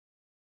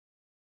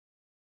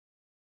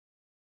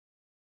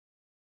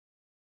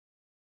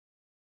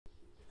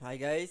Hi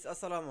guys,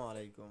 Assalamu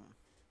Walaikum.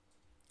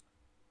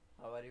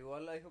 How are you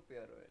all? I hope you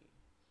are well.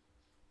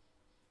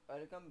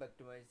 Welcome back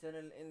to my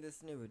channel in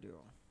this new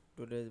video.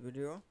 Today's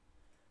video,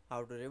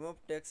 how to remove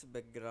text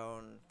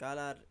background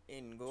color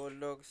in Google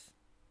Docs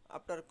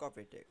after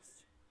copy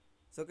text.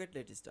 So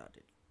let's start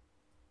it.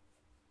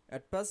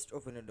 At first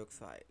open a docs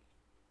file.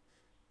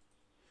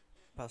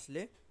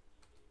 Firstly,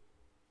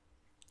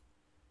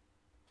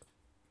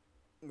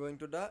 going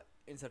to the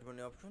insert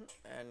menu option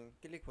and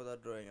click for the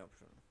drawing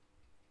option.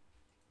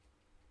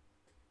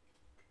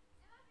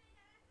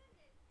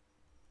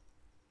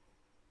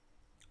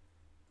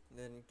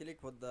 Then click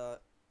for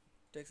the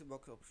text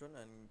box option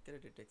and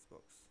create a text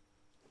box.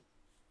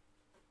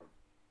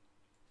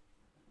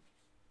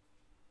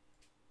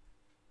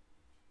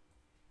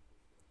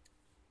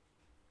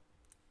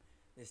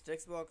 This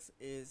text box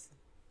is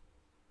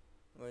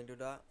going to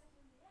the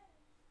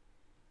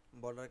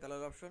border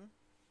color option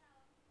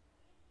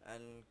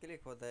and click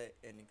for the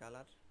any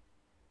color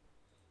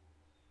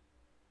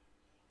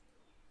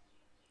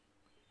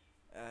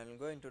and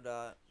go into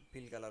the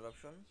fill color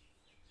option,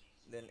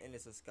 then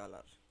NSS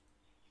color,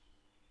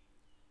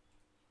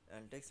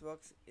 and text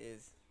box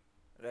is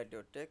write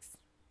your text.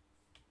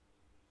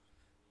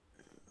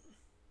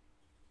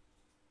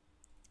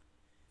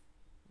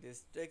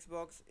 This text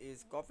box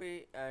is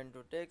copy and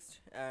to text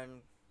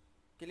and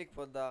click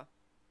for the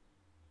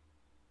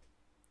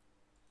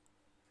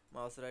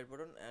mouse right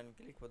button and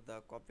click for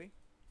the copy,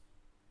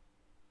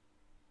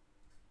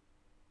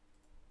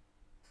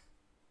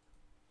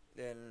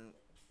 then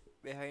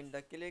behind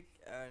the click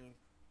and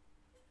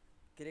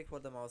click for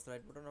the mouse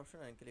right button option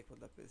and click for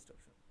the paste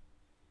option.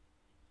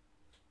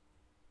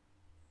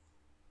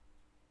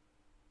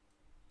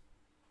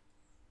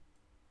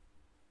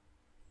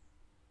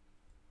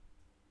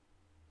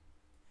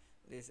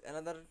 This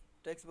another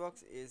text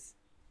box is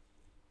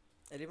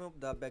remove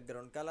the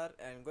background color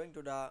and going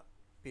to the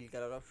fill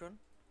color option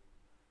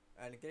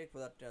and click for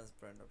the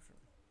transparent option.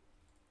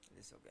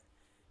 This okay,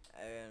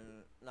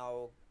 and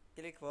now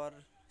click for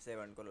save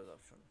and close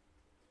option.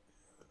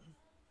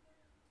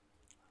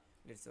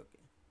 It's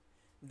okay.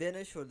 Then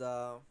I show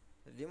the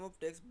remove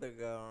text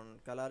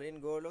background color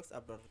in Google Docs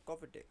after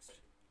copy text.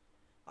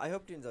 I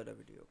hope you enjoyed the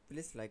video.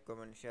 Please like,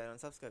 comment, share and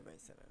subscribe my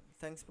channel.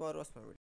 Thanks for watching my video.